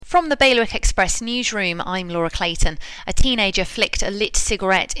From the Bailiwick Express newsroom, I'm Laura Clayton. A teenager flicked a lit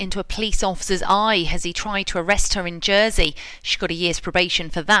cigarette into a police officer's eye as he tried to arrest her in Jersey. She got a year's probation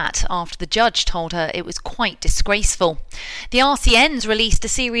for that after the judge told her it was quite disgraceful. The RCN's released a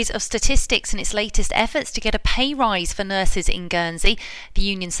series of statistics in its latest efforts to get a pay rise for nurses in Guernsey. The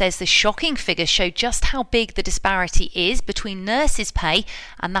union says the shocking figures show just how big the disparity is between nurses' pay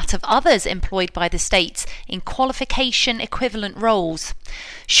and that of others employed by the states in qualification equivalent roles.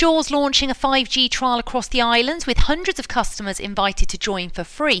 Shaw's launching a 5G trial across the islands with hundreds of customers invited to join for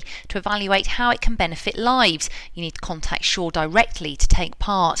free to evaluate how it can benefit lives. You need to contact Shaw directly to take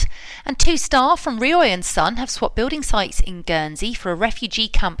part. And 2 staff from Rioy & Son have swapped building sites in Guernsey for a refugee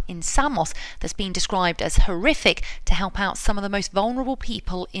camp in Samos that's been described as horrific to help out some of the most vulnerable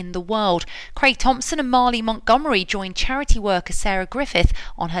people in the world. Craig Thompson and Marley Montgomery joined charity worker Sarah Griffith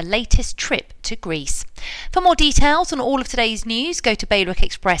on her latest trip to Greece. For more details on all of today's news, go to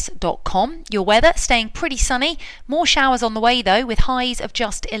bailiwickexpress.com. Your weather staying pretty sunny. More showers on the way though, with highs of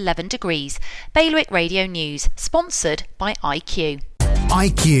just 11 degrees. Bailiwick Radio News, sponsored by iQ.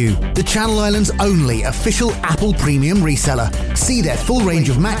 iQ, the Channel Islands' only official Apple premium reseller. See their full range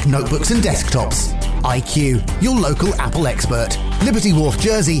of Mac notebooks and desktops. iQ, your local Apple expert. Liberty Wharf,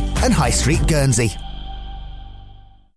 Jersey and High Street, Guernsey.